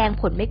ที่แสดง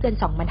ผลไม่เกิน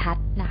2บรรทัด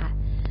นะคะ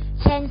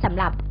เช่นสำ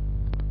หรับ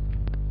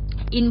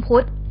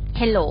input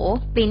hello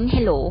print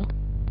hello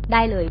ไ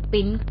ด้เลย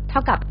print เท่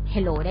ากับ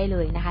hello ได้เล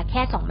ยนะคะแ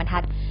ค่2บรรทั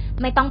ด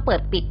ไม่ต้องเปิ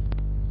ดปิด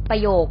ประ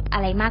โยคอะ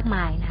ไรมากม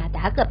ายนะคะแต่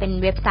ถ้าเกิดเป็น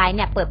เว็บไซต์เ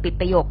นี่ยเปิดปิด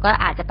ประโยคก็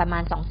อาจจะประมา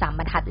ณ 2-3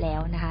 บรรทัดแล้ว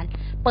นะคะ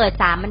เปิด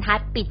3บรรทัด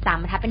ปิด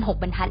3บรรทัดเป็น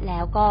6บรรทัดแล้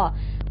วก็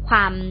คว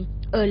าม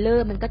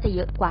error มันก็จะเย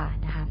อะกว่า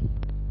นะคะ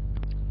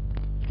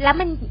แล้ว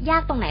มันยา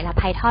กตรงไหนล่ะ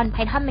Python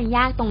มันย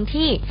ากตรง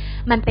ที่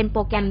มันเป็นโป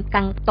รแกรม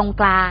ตรง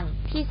กลาง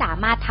ที่สา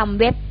มารถทำ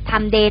เว็บท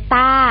ำ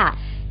data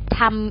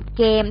ทำ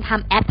เกมท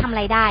ำแอปทำอะ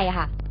ไรได้อะ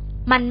ค่ะ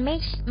มั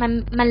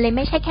นเลยไ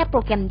ม่ใช่แค่โปร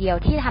แกรมเดียว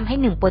ที่ทำให้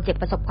1โปรเจก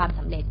ต์ประสบความส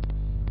ำเร็จ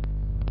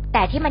แ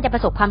ต่ที่มันจะปร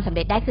ะสบความสำเ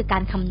ร็จได้คือกา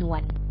รคำนว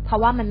ณเพรา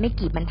ะว่ามันไม่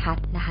กี่บรรทัด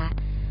นะคะ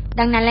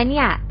ดังนั้นแล้วเ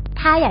นี่ย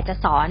ถ้าอยากจะ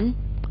สอน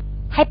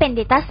ให้เป็น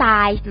data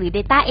science หรือ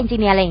data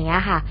engineer อะไรอย่างเงี้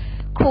ยค่ะ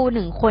ครู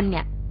1คนเ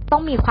นี่ยต้อ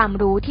งมีความ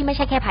รู้ที่ไม่ใ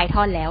ช่แค่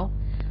Python แล้ว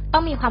ต้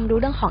องมีความรู้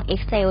เรื่องของ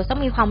Excel ต้อ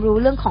งมีความรู้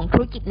เรื่องของธุ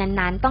รกิจ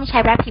นั้นๆต้องใช้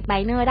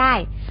RapidMiner ได้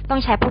ต้อง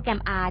ใช้โปรแกรม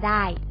R ไ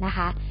ด้นะค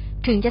ะ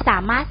ถึงจะสา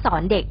มารถสอ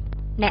นเด็ก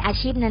ในอา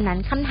ชีพนั้น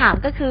ๆคำถาม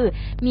ก็คือ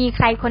มีใค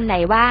รคนไหน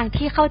บ้าง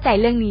ที่เข้าใจ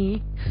เรื่องนี้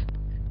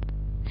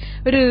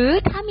หรือ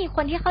ถ้ามีค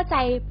นที่เข้าใจ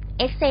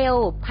Excel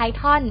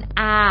Python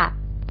R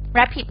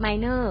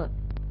RapidMiner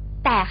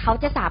แต่เขา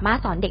จะสามารถ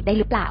สอนเด็กได้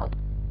หรือเปล่า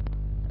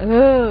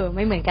ไ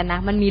ม่เหมือนกันนะ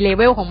มันมีเลเ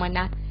วลของมัน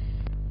นะ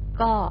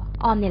ก็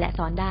อ้อมนี่แหละส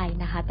อนได้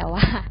นะคะแต่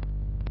ว่า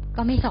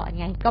ก็ไม่สอน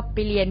ไงก็ไป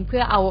เรียนเพื่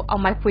อเอา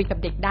มาคุยกับ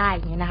เด็กได้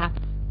อย่างเงี้ยนะคะ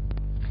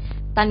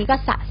ตอนนี้ก็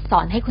ส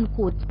อนให้คุณค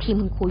รูทีม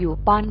คุณครูอยู่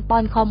ป้อ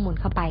นข้อมูล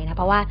เข้าไปนะเ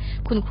พราะว่า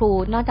คุณครู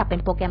นอกจากเป็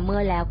นโปรแกรมเมอ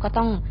ร์แล้วก็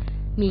ต้อง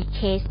มีเค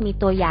สมี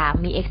ตัวอย่าง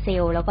มี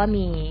Excel แล้วก็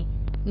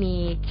มี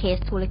เคส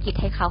ธุรกิจ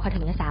ให้เขาถึ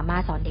งจะสามาร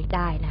ถสอนเด็กไ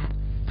ด้นะ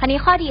คราวนี้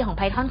ข้อดีของ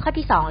Python ข้อ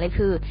ที่2เลย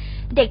คือ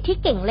เด็กที่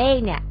เก่งเลข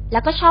เนี่ยแล้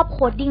วก็ชอบโค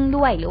ดดิ้ง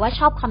ด้วยหรือว่า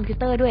ชอบคอมพิว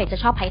เตอร์ด้วยจะ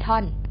ชอบ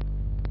Python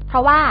เพรา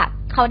ะว่า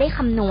เขาได้ค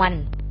ำนวณ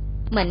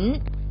เหมือน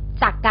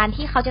จากการ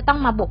ที่เขาจะต้อง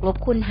มาบวกลบ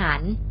คูณหา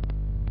ร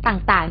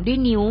ต่างๆด้วย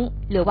นิ้ว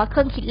หรือว่าเค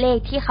รื่องคิดเลข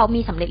ที่เขา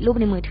มีสำเร็จรูป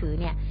ในมือถือ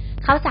เนี่ย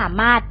เขาสา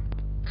มารถ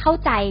เข้า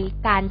ใจ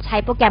การใช้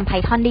โปรแกรม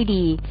Python ได้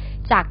ดี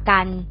จากกา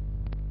ร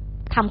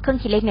ทำเครื่อง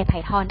คิดเลขใน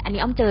Python อัน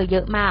นี้อ้อมเจอเย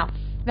อะมาก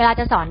เวลา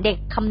จะสอนเด็ก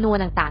คำนวณ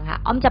ต่างๆค่ะ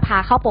อ้อมจะพา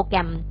เข้าโปรแกร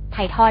ม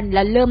Python แ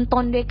ล้วเริ่ม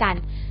ต้นด้วยการ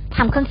ท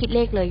ำเครื่องคิดเล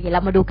ขเลยเดี๋ยวเร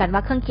ามาดูกันว่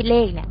าเครื่องคิดเล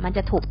ขเนี่ยมันจ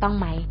ะถูกต้อง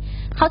ไหม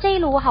เขาจะ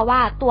รู้ค่ะว่า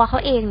ตัวเขา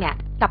เองเนี่ย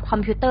กับคอม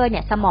พิวเตอร์เนี่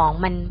ยสมอง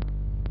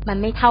มัน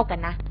ไม่เท่ากัน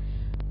นะ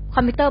ค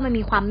อมพิวเตอร์มัน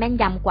มีความแม่น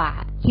ยำกว่า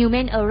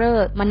human error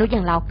มนุษย์อย่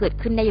างเราเกิด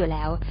ขึ้นได้อยู่แ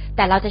ล้วแ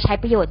ต่เราจะใช้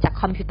ประโยชน์จาก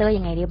คอมพิวเตอร์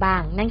ยังไงได้บ้า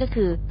งนั่นก็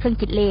คือเครื่อง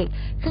คิดเลข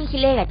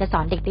อาจจะส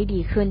อนเด็กได้ดี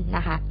ขึ้นน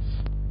ะคะ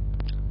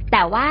แ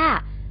ต่ว่า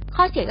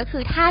ข้อเสียก็คื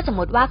อถ้าสม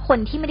มติว่าคน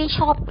ที่ไม่ได้ช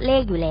อบเล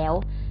ขอยู่แล้ว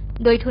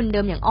โดยทุนเดิ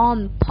มอย่างอ้อม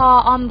พ่อ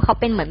อ้อมเขา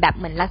เป็นเหมือน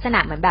ลักษณะ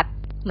เหมื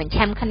อนแช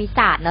มป์คณิตศ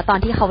าสตร์เนาะตอน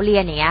ที่เขาเรีย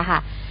นอย่างเงี้ยค่ะ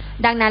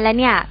ดังนั้นแล้ว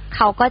เนี่ยเ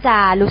ขาก็จะ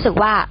รู้สึก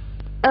ว่า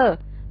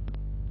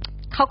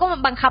เขาก็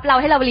บังคับเรา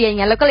ให้เราเรียนอย่าง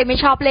เงี้ยแล้วก็เลยไม่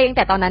ชอบเลขแ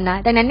ต่ตอนนั้นนะ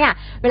ดังนั้นเนี่ย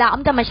เวลาอ้อ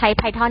มจะมาใช้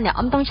Python เนี่ย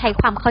อ้อมต้องใช้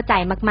ความเข้าใจ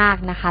มาก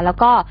ๆนะคะแล้ว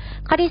ก็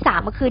ข้อที่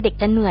3ก็คือเด็ก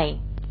จะเหนื่อย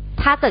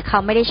ถ้าเกิดเขา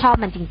ไม่ได้ชอบ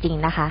มันจริง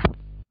ๆนะคะ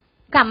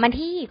กลับมา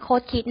ที่โค้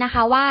ดคิดนะค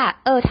ะว่า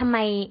ทำไม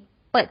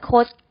เปิดโ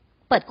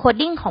คด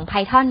ดิ้งของ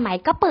Python ไหม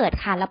ก็เปิด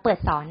ค่ะแล้วเปิด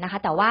สอนนะคะ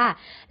แต่ว่า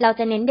เรา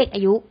จะเน้นเด็กอ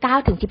ายุ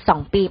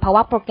9-12 ปีเพราะ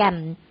ว่าโปรแกรม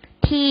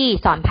ท ที่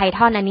สอน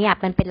Python อันนี้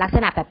มันเป็นลักษ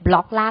ณะแบบบล็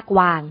อกลาก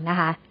วางนะ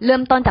คะเริ่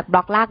มต้นจากบล็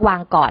อกลากวาง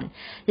ก่อน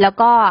แล้ว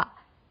ก็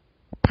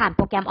ผ่านโป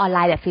รแกรมออนไล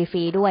น์แบบฟ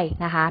รีๆด้วย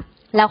นะคะ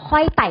แล้วค่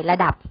อยไต่ระ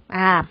ดับ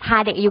พา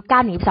เด็กอายุ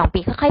9-12 ปี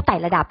ค่อยๆไต่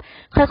ระดับ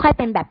ค่อยๆเ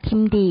ป็นแบบพิ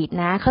มพ์ดีด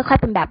นะค่อย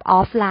ๆเป็นแบบออ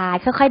ฟไล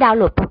น์ค่อยๆดาวน์โ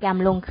หลดโปรแกรม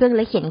ลงเครื่องแ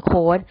ล้วเขียนโ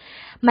ค้ด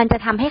มันจะ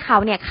ทำให้เขา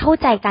เนี่ยเข้า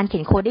ใจการเขี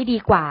ยนโค้ดได้ดี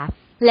กว่า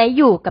และ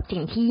อยู่กับสิ่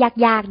งที่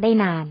ยากๆได้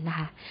นานนะค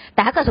ะแ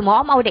ต่ถ้าเกิดสมมติ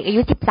ว่าเอาเด็กอา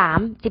ยุ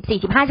13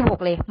 14 15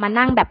 16เลยมา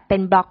นั่งแบบเป็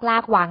นบล็อกลา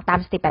กวางตาม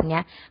สเต็ปแบบเนี้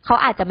ยเขา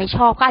อาจจะไม่ช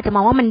อบเขาอาจจะม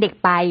องว่ามันเด็ก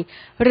ไป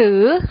หรื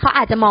อเขาอ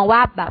าจจะมองว่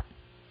าแบบ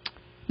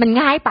มัน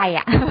ง่ายไป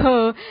อ่ะ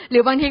หรื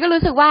อบางทีก็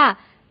รู้สึกว่า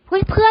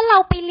เพื่อนเรา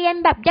ไปเรียน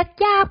แบบ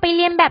ยากๆไปเ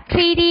รียนแบบ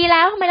 3D แ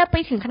ล้วทำไมเราไป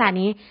ถึงขนาด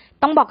นี้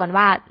ต้องบอกก่อน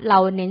ว่าเรา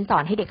เน้นสอ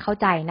นให้เด็กเข้า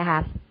ใจนะคะ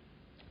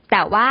แ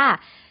ต่ว่า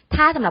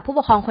ถ้าสำหรับผู้ป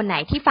กครองคนไหน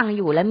ที่ฟังอ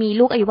ยู่แล้วมี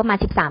ลูกอายุประมาณ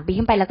13 ปี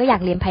ขึ้นไปแล้วก็อยา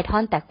กเรียน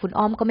Python แต่คุณ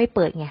อ้อมก็ไม่เ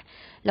ปิดไง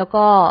แล้ว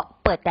ก็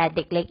เปิดแต่เ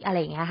ด็กเล็กอะไร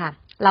อย่างเงี้ยค่ะ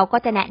เราก็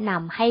จะแนะน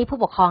ำให้ผู้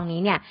ปกครองนี้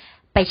เนี่ย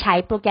ไปใช้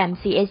โปรแกรม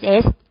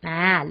CSS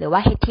หรือว่า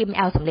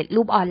HTML สำเร็จ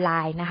รูปออนไล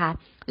น์นะคะ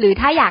หรือ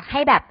ถ้าอยากใ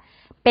ห้แบบ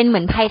เป็นเหมื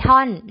อน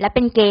Python และเ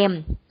ป็นเกม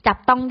จับ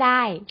ต้องไ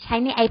ด้ใช้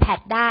ใน iPad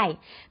ได้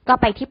ก็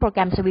ไปที่โปรแก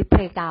รม Swift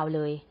Playground เ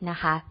ลยนะ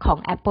คะของ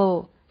Apple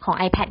ของ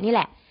iPad นี่แ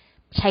หละ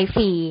ใช้ฟ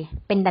รี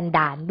เป็น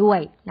ด่านๆด้วย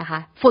นะคะ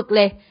ฝึกเ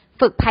ลย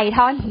ฝึก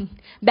Python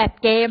แบบ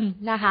เกม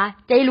นะคะ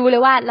จะได้รู้เล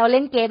ยว่าเราเ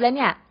ล่นเกมแล้วเ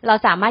นี่ยเรา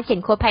สามารถเขีย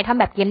นโค้ด Python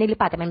แบบเกมได้หรือเ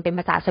ปล่าแต่มันเป็นภ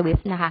าษา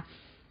Swift นะคะ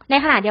ใน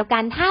ขณะเดียวกั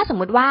นถ้าสม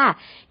มุติว่า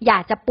อยา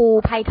กจะปู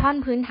Python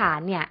พื้นฐาน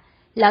เนี่ย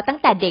แล้วตั้ง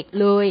แต่เด็ก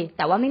เลยแ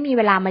ต่ว่าไม่มีเ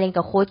วลามาเรียน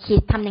กับโค้ดคิ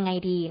ดทำยังไง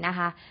ดีนะค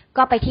ะ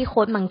ก็ไปที่โ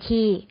ค้ด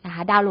Monkey นะค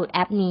ะดาวน์โหลดแอ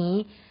ปนี้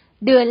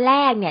เดือนแร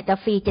กเนี่ยจะ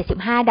ฟรี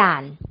75 ด่า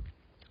น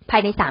ภา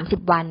ยใน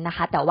30 วันนะค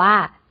ะแต่ว่า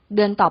เ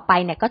ดือนต่อไป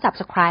เนี่ยก็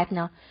Subscribe เ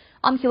นาะ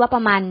อ้อมคิดว่าป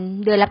ระมาณ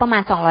เดือนละประมา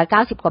ณ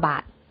290 กว่าบา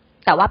ท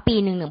แต่ว่าปี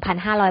หนึ่ง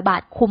 1,500 บา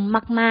ทคุ้ม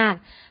มาก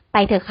ๆไป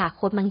เถอะค่ะโ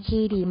ค้ด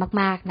Monkey ดี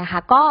มากๆนะคะ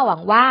ก็หวั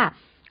งว่า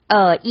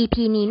EP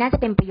นี้น่าจะ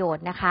เป็นประโยช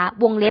น์นะคะ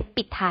วงเล็บ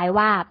ปิดท้าย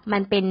ว่ามั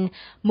นเป็น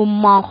มุม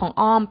มองของ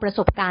อ้อมประส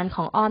บการณ์ข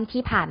องอ้อม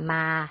ที่ผ่านม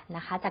าน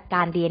ะคะจากก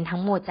ารเรียนทั้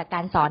งหมดจากก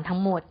ารสอนทั้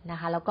งหมดนะ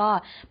คะแล้วก็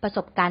ประส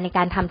บการณ์ในก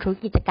ารทำธุร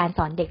กิจจากการส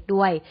อนเด็ก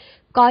ด้วย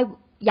ก็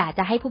อยากจ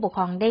ะให้ผู้ปกค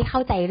รองได้เข้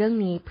าใจเรื่อง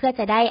นี้เพื่อ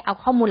จะได้เอา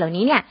ข้อมูลเหล่า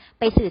นี้เนี่ย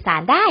ไปสื่อสา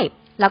รได้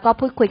แล้วก็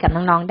พูดคุยกับ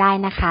น้องๆได้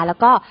นะคะแล้ว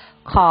ก็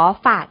ขอ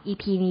ฝาก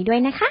EP นี้ด้วย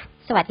นะคะ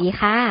สวัสดี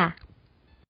ค่ะ